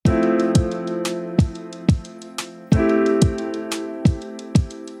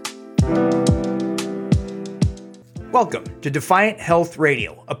Welcome to Defiant Health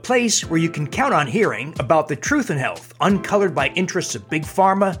Radio, a place where you can count on hearing about the truth in health, uncolored by interests of big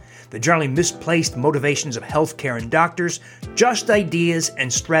pharma, the generally misplaced motivations of healthcare and doctors, just ideas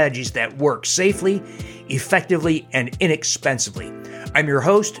and strategies that work safely, effectively, and inexpensively. I'm your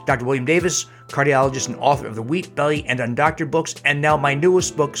host, Dr. William Davis, cardiologist and author of the Wheat Belly and Undoctored books, and now my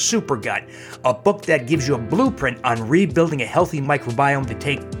newest book, Super Gut, a book that gives you a blueprint on rebuilding a healthy microbiome to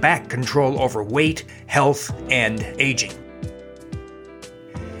take back control over weight, health, and aging.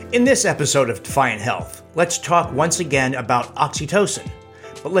 In this episode of Defiant Health, let's talk once again about oxytocin.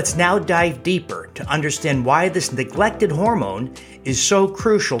 But let's now dive deeper to understand why this neglected hormone is so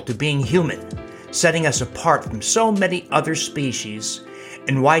crucial to being human, setting us apart from so many other species,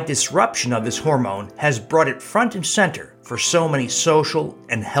 and why disruption of this hormone has brought it front and center for so many social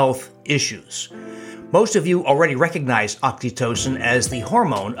and health issues. Most of you already recognize oxytocin as the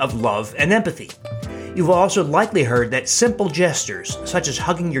hormone of love and empathy. You've also likely heard that simple gestures, such as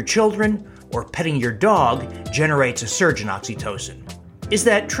hugging your children or petting your dog, generates a surge in oxytocin. Is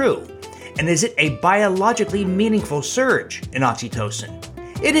that true? And is it a biologically meaningful surge in oxytocin?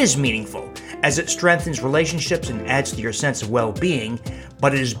 It is meaningful, as it strengthens relationships and adds to your sense of well-being,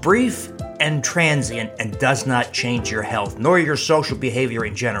 but it is brief and transient and does not change your health, nor your social behavior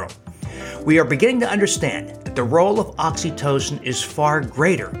in general. We are beginning to understand that the role of oxytocin is far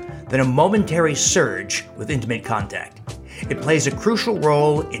greater than a momentary surge with intimate contact. It plays a crucial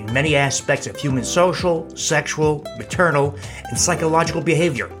role in many aspects of human social, sexual, maternal, and psychological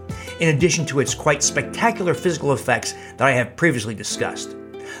behavior, in addition to its quite spectacular physical effects that I have previously discussed.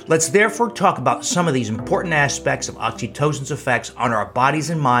 Let's therefore talk about some of these important aspects of oxytocin's effects on our bodies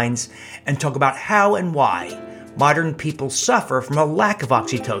and minds, and talk about how and why modern people suffer from a lack of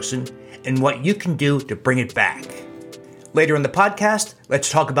oxytocin and what you can do to bring it back. Later in the podcast,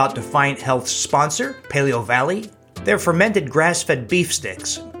 let's talk about Defiant Health's sponsor, Paleo Valley. Their fermented grass-fed beef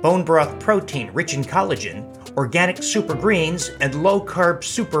sticks, bone broth protein rich in collagen, organic super greens, and low-carb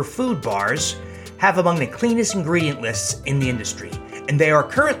super food bars have among the cleanest ingredient lists in the industry. And they are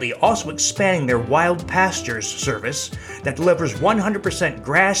currently also expanding their wild pastures service that delivers 100%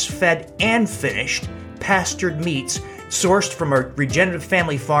 grass-fed and finished pastured meats sourced from a regenerative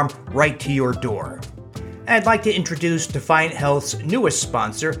family farm right to your door. And I'd like to introduce Defiant Health's newest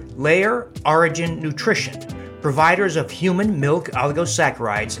sponsor, Layer Origin Nutrition, providers of human milk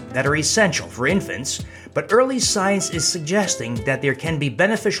oligosaccharides that are essential for infants, but early science is suggesting that there can be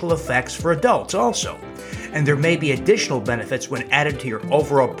beneficial effects for adults also, and there may be additional benefits when added to your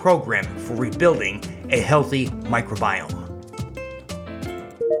overall program for rebuilding a healthy microbiome.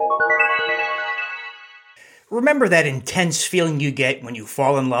 Remember that intense feeling you get when you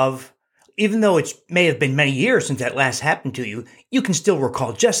fall in love? Even though it may have been many years since that last happened to you, you can still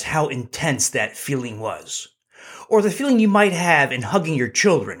recall just how intense that feeling was. Or the feeling you might have in hugging your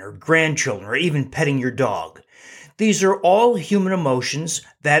children or grandchildren or even petting your dog. These are all human emotions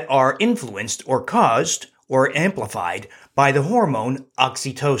that are influenced or caused or amplified by the hormone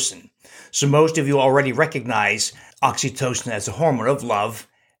oxytocin. So most of you already recognize oxytocin as a hormone of love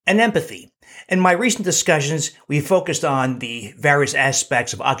and empathy. In my recent discussions, we focused on the various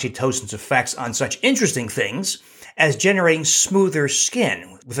aspects of oxytocin's effects on such interesting things as generating smoother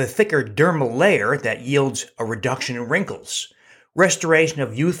skin with a thicker dermal layer that yields a reduction in wrinkles. Restoration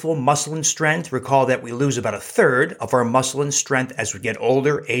of youthful muscle and strength. Recall that we lose about a third of our muscle and strength as we get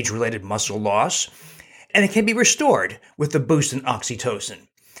older, age-related muscle loss. And it can be restored with the boost in oxytocin.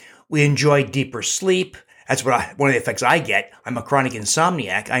 We enjoy deeper sleep. That's one of the effects I get. I'm a chronic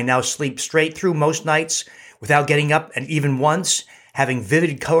insomniac. I now sleep straight through most nights without getting up, and even once, having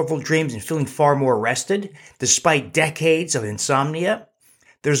vivid, colorful dreams and feeling far more rested, despite decades of insomnia.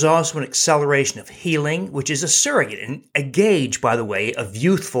 There's also an acceleration of healing, which is a surrogate and a gauge, by the way, of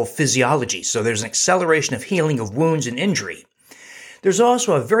youthful physiology. So there's an acceleration of healing of wounds and injury. There's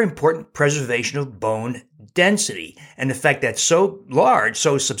also a very important preservation of bone density, an effect that's so large,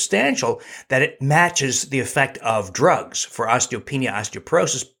 so substantial, that it matches the effect of drugs for osteopenia,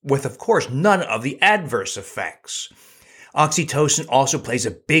 osteoporosis, with, of course, none of the adverse effects. Oxytocin also plays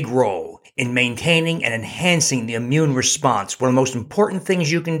a big role in maintaining and enhancing the immune response, one of the most important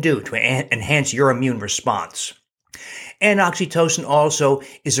things you can do to enhance your immune response. And oxytocin also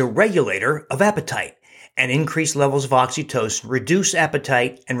is a regulator of appetite. And increased levels of oxytocin reduce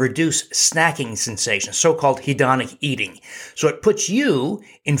appetite and reduce snacking sensation, so-called hedonic eating. So it puts you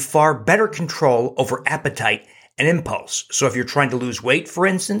in far better control over appetite and impulse. So if you're trying to lose weight, for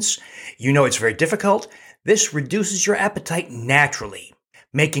instance, you know it's very difficult. This reduces your appetite naturally,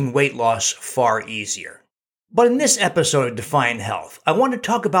 making weight loss far easier. But in this episode of Defiant Health, I want to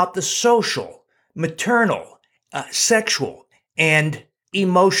talk about the social, maternal, sexual and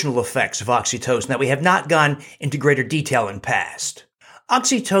emotional effects of oxytocin that we have not gone into greater detail in past.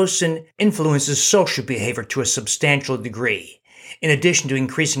 Oxytocin influences social behavior to a substantial degree. In addition to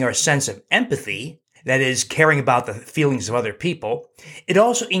increasing our sense of empathy, that is, caring about the feelings of other people, it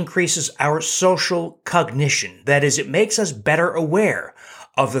also increases our social cognition. That is, it makes us better aware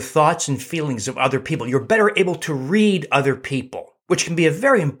of the thoughts and feelings of other people. You're better able to read other people, which can be a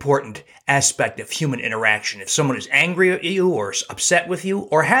very important aspect of human interaction. If someone is angry at you or upset with you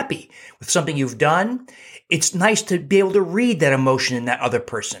or happy with something you've done, it's nice to be able to read that emotion in that other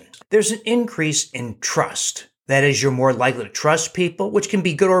person. There's an increase in trust. That is, you're more likely to trust people, which can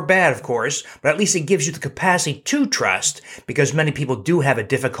be good or bad, of course, but at least it gives you the capacity to trust, because many people do have a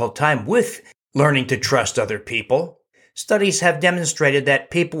difficult time with learning to trust other people. Studies have demonstrated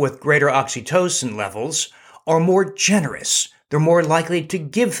that people with greater oxytocin levels are more generous. They're more likely to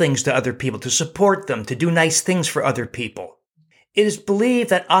give things to other people, to support them, to do nice things for other people. It is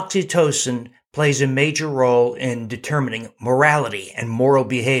believed that oxytocin plays a major role in determining morality and moral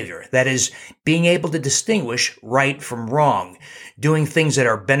behavior. That is, being able to distinguish right from wrong, doing things that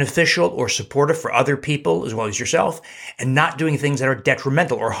are beneficial or supportive for other people as well as yourself, and not doing things that are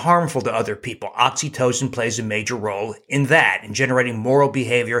detrimental or harmful to other people. Oxytocin plays a major role in that, in generating moral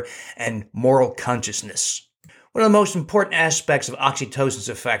behavior and moral consciousness. One of the most important aspects of oxytocin's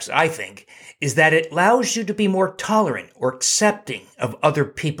effects, I think, is that it allows you to be more tolerant or accepting of other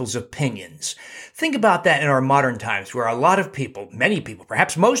people's opinions. Think about that in our modern times, where a lot of people, many people,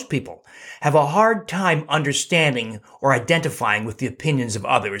 perhaps most people, have a hard time understanding or identifying with the opinions of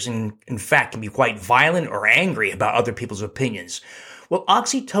others, and in fact can be quite violent or angry about other people's opinions. Well,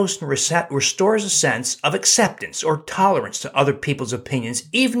 oxytocin restores a sense of acceptance or tolerance to other people's opinions,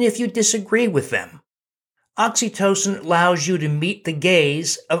 even if you disagree with them. Oxytocin allows you to meet the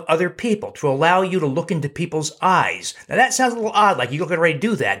gaze of other people, to allow you to look into people's eyes. Now that sounds a little odd, like you can already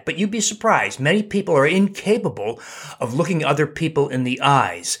do that, but you'd be surprised. Many people are incapable of looking other people in the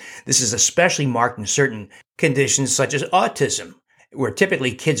eyes. This is especially marked in certain conditions such as autism, where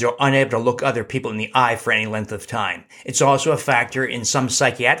typically kids are unable to look other people in the eye for any length of time. It's also a factor in some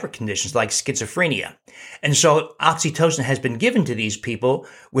psychiatric conditions like schizophrenia. And so oxytocin has been given to these people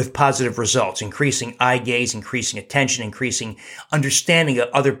with positive results, increasing eye gaze, increasing attention, increasing understanding of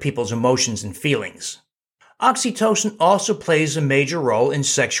other people's emotions and feelings. Oxytocin also plays a major role in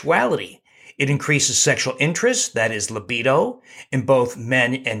sexuality. It increases sexual interest, that is libido, in both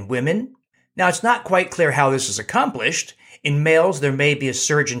men and women. Now, it's not quite clear how this is accomplished. In males, there may be a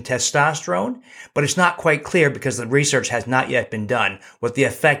surge in testosterone, but it's not quite clear because the research has not yet been done what the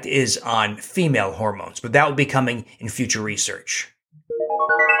effect is on female hormones, but that will be coming in future research.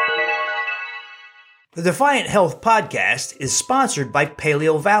 The Defiant Health podcast is sponsored by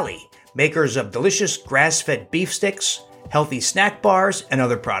Paleo Valley, makers of delicious grass-fed beef sticks, healthy snack bars, and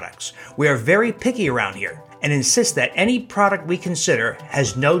other products. We are very picky around here and insist that any product we consider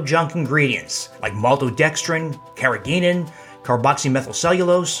has no junk ingredients like maltodextrin, carrageenan,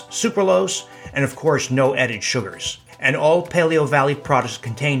 carboxymethylcellulose, sucralose, and of course no added sugars. And all Paleo Valley products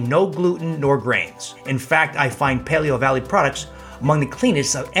contain no gluten nor grains. In fact, I find Paleo Valley products among the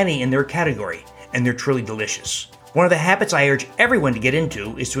cleanest of any in their category, and they're truly delicious. One of the habits I urge everyone to get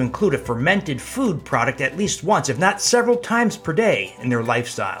into is to include a fermented food product at least once, if not several times per day, in their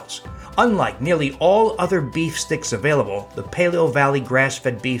lifestyles. Unlike nearly all other beef sticks available, the Paleo Valley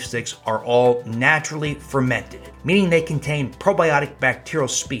grass-fed beef sticks are all naturally fermented, meaning they contain probiotic bacterial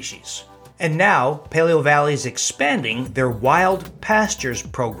species. And now, Paleo Valley is expanding their Wild Pastures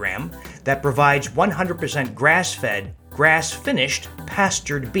program that provides 100% grass-fed, grass-finished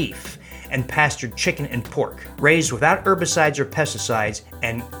pastured beef and pastured chicken and pork, raised without herbicides or pesticides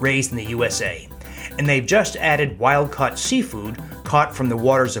and raised in the USA. And they've just added wild-caught seafood caught from the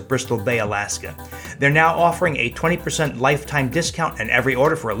waters of Bristol Bay, Alaska. They're now offering a 20% lifetime discount on every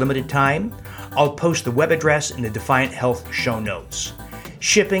order for a limited time. I'll post the web address in the Defiant Health show notes.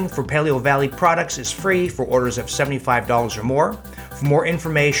 Shipping for Paleo Valley products is free for orders of $75 or more. For more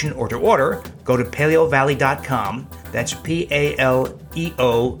information or to order, go to paleovalley.com. That's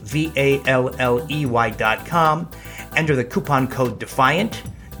PALEOVALLEY.com. Enter the coupon code DEFIANT,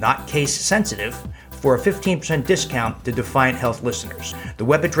 not case sensitive, for a 15% discount to Defiant Health listeners. The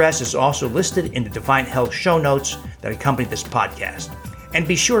web address is also listed in the Defiant Health show notes that accompany this podcast. And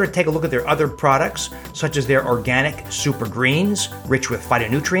be sure to take a look at their other products, such as their organic super greens, rich with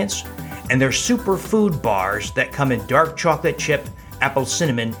phytonutrients, and their super food bars that come in dark chocolate chip, apple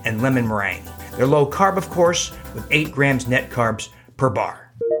cinnamon, and lemon meringue. They're low carb, of course, with 8 grams net carbs per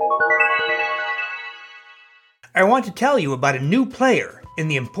bar. I want to tell you about a new player in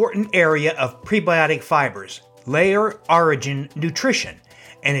the important area of prebiotic fibers, layer origin nutrition,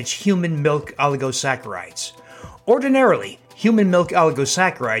 and its human milk oligosaccharides. Ordinarily, human milk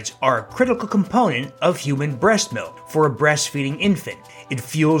oligosaccharides are a critical component of human breast milk for a breastfeeding infant. It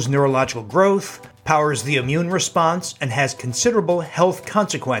fuels neurological growth, powers the immune response, and has considerable health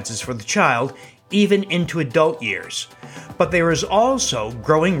consequences for the child, even into adult years. But there is also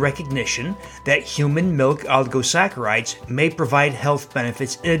growing recognition that human milk oligosaccharides may provide health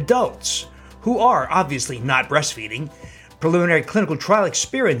benefits in adults who are obviously not breastfeeding. Preliminary clinical trial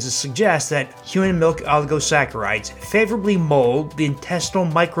experiences suggest that human milk oligosaccharides favorably mold the intestinal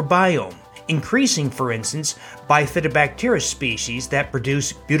microbiome, increasing, for instance, bifidobacteria species that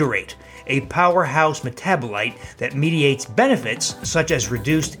produce butyrate, a powerhouse metabolite that mediates benefits such as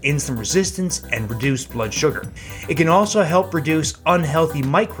reduced insulin resistance and reduced blood sugar. It can also help reduce unhealthy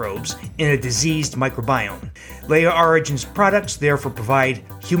microbes in a diseased microbiome. Leia Origin's products therefore provide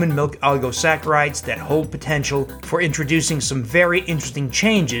human milk oligosaccharides that hold potential for introducing some very interesting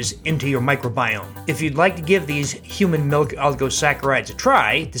changes into your microbiome. If you'd like to give these human milk oligosaccharides a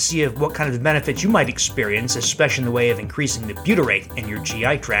try to see what kind of benefits you might experience, especially in the way of increasing the butyrate in your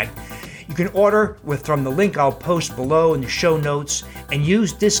GI tract, you can order from the link I'll post below in the show notes and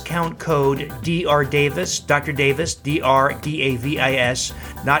use discount code DRDavis, Dr. Davis, DRDAVIS,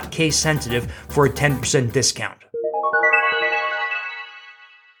 not case sensitive, for a 10% discount.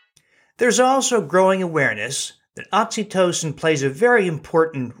 There's also growing awareness that oxytocin plays a very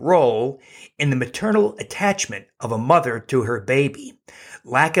important role in the maternal attachment of a mother to her baby.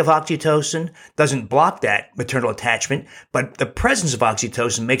 Lack of oxytocin doesn't block that maternal attachment, but the presence of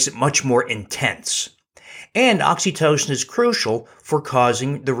oxytocin makes it much more intense. And oxytocin is crucial for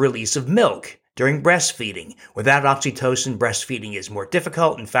causing the release of milk during breastfeeding. Without oxytocin, breastfeeding is more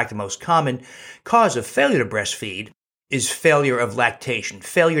difficult. In fact, the most common cause of failure to breastfeed is failure of lactation,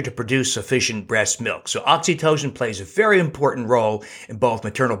 failure to produce sufficient breast milk. So oxytocin plays a very important role in both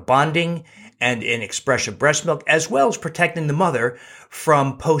maternal bonding and in expression of breast milk, as well as protecting the mother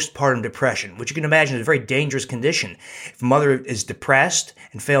from postpartum depression, which you can imagine is a very dangerous condition. If a mother is depressed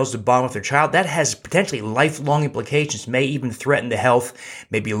and fails to bond with her child, that has potentially lifelong implications, may even threaten the health,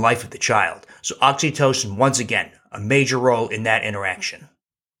 maybe life of the child. So oxytocin, once again, a major role in that interaction.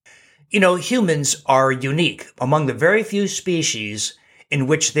 You know, humans are unique among the very few species in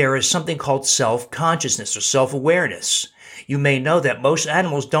which there is something called self-consciousness or self-awareness. You may know that most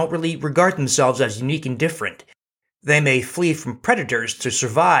animals don't really regard themselves as unique and different. They may flee from predators to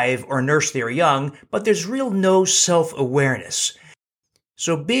survive or nurse their young, but there's no self-awareness.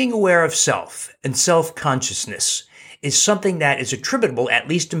 So being aware of self and self-consciousness is something that is attributable, at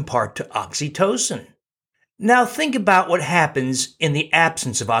least in part, to oxytocin. Now think about what happens in the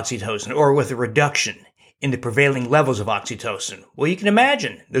absence of oxytocin, or with a reduction in the prevailing levels of oxytocin. Well, you can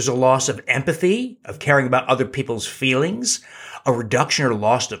imagine there's a loss of empathy, of caring about other people's feelings, a reduction or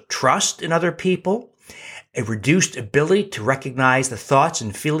loss of trust in other people, a reduced ability to recognize the thoughts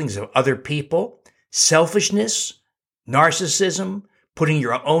and feelings of other people, selfishness, narcissism, putting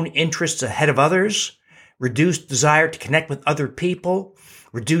your own interests ahead of others, reduced desire to connect with other people,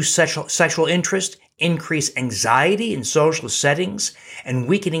 reduced sexual interest, increased anxiety in social settings, and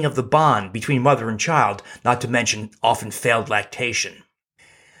weakening of the bond between mother and child, not to mention often failed lactation.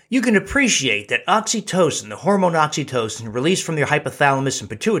 You can appreciate that oxytocin, the hormone oxytocin released from your hypothalamus and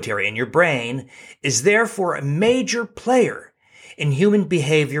pituitary in your brain, is therefore a major player in human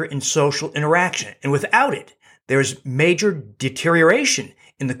behavior and social interaction. And without it, there's major deterioration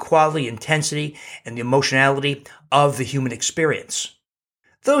in the quality, intensity, and the emotionality of the human experience.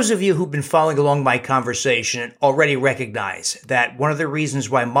 Those of you who've been following along my conversation already recognize that one of the reasons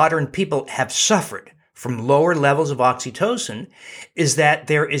why modern people have suffered from lower levels of oxytocin is that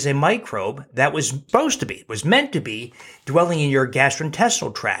there is a microbe that was meant to be dwelling in your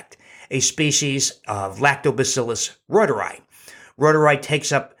gastrointestinal tract, a species of Lactobacillus reuteri. Reuteri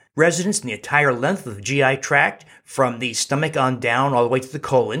takes up residence in the entire length of the GI tract, from the stomach on down all the way to the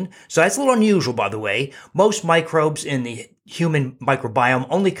colon. So that's a little unusual, by the way. Most microbes in the human microbiome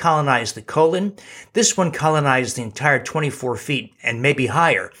only colonize the colon. This one colonizes the entire 24 feet and maybe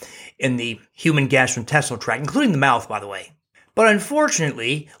higher in the human gastrointestinal tract, including the mouth, by the way. But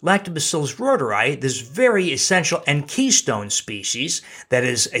unfortunately, Lactobacillus reuteri, this very essential and keystone species, that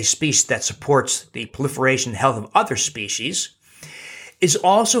is a species that supports the proliferation and health of other species, is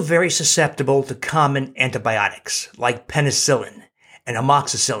also very susceptible to common antibiotics like penicillin and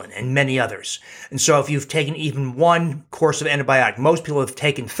amoxicillin and many others. And so if you've taken even one course of antibiotic, most people have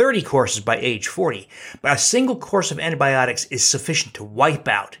taken 30 courses by age 40, but a single course of antibiotics is sufficient to wipe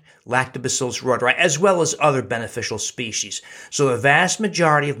out Lactobacillus reuteri as well as other beneficial species. So the vast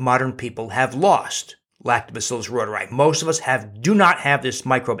majority of modern people have lost Lactobacillus reuteri. Most of us do not have this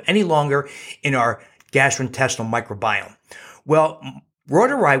microbe any longer in our gastrointestinal microbiome. Well,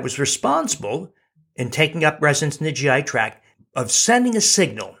 reuteri was responsible in taking up residence in the GI tract of sending a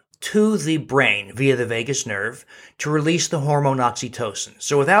signal to the brain via the vagus nerve to release the hormone oxytocin.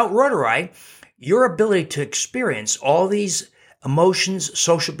 So without reuteri, your ability to experience all these emotions,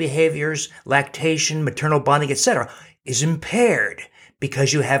 social behaviors, lactation, maternal bonding, etc., is impaired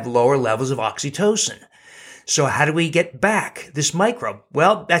because you have lower levels of oxytocin. So how do we get back this microbe?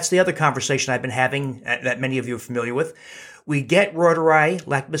 Well, that's the other conversation I've been having that many of you are familiar with. We get reuteri,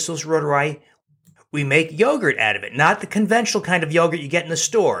 Lactobacillus reuteri. We make yogurt out of it, not the conventional kind of yogurt you get in the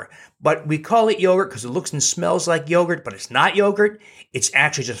store, but we call it yogurt because it looks and smells like yogurt, but it's not yogurt. It's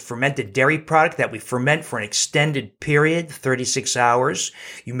actually just fermented dairy product that we ferment for an extended period, 36 hours.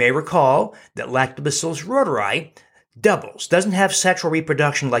 You may recall that Lactobacillus reuteri doubles, doesn't have sexual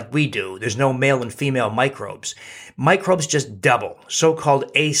reproduction like we do. There's no male and female microbes. Microbes just double,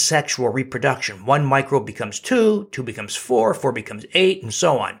 so-called asexual reproduction. One microbe becomes 2, 2 becomes 4, 4 becomes 8, and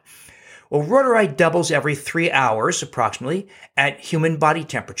so on. Well, reuteri doubles every 3 hours, approximately, at human body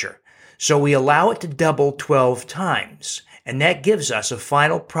temperature. So we allow it to double 12 times. And that gives us a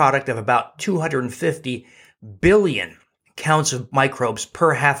final product of about 250 billion counts of microbes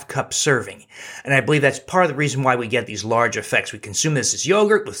per half cup serving. And I believe that's part of the reason why we get these large effects. We consume this as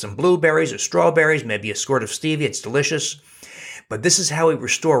yogurt with some blueberries or strawberries, maybe a squirt of stevia. It's delicious. But this is how we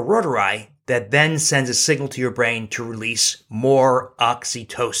restore reuteri that then sends a signal to your brain to release more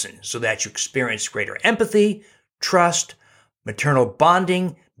oxytocin so that you experience greater empathy, trust, maternal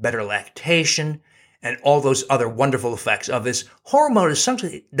bonding, better lactation, and all those other wonderful effects of this hormone is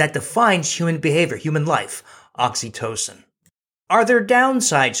something that defines human behavior, human life, oxytocin. Are there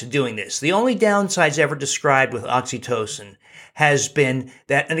downsides to doing this? The only downsides ever described with oxytocin has been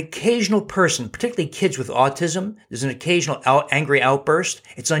that an occasional person, particularly kids with autism, there's an occasional angry outburst.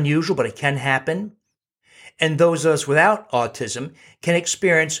 It's unusual, but it can happen. And those of us without autism can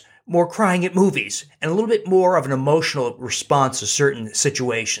experience more crying at movies and a little bit more of an emotional response to certain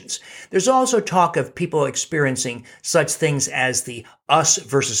situations. There's also talk of people experiencing such things as the us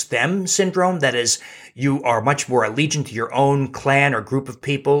versus them syndrome. That is, you are much more allegiant to your own clan or group of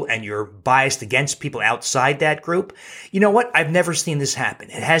people and you're biased against people outside that group. You know what? I've never seen this happen.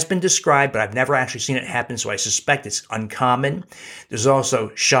 It has been described, but I've never actually seen it happen, so I suspect it's uncommon. There's also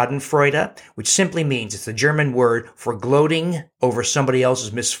Schadenfreude, which simply means it's the German word for gloating over somebody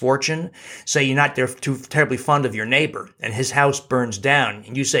else's misfortune. Say you're not too terribly fond of your neighbor and his house burns down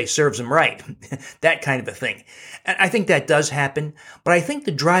and you say serves him right. That kind of a thing. And I think that does happen, but I think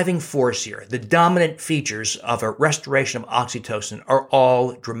the driving force here, the dominant features of a restoration of oxytocin are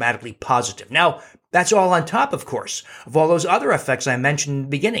all dramatically positive. Now, that's all on top, of course, of all those other effects I mentioned in the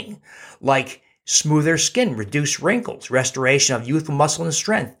beginning, like smoother skin, reduced wrinkles, restoration of youthful muscle and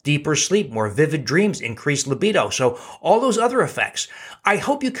strength, deeper sleep, more vivid dreams, increased libido. So all those other effects. I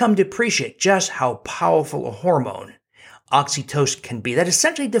hope you come to appreciate just how powerful a hormone oxytocin can be that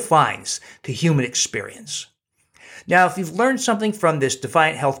essentially defines the human experience. Now, if you've learned something from this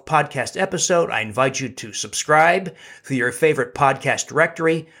Defiant Health podcast episode, I invite you to subscribe through your favorite podcast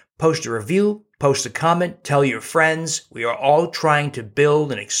directory, post a review, post a comment, tell your friends. We are all trying to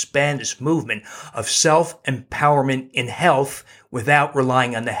build and expand this movement of self-empowerment in health without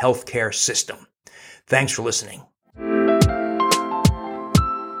relying on the healthcare system. Thanks for listening.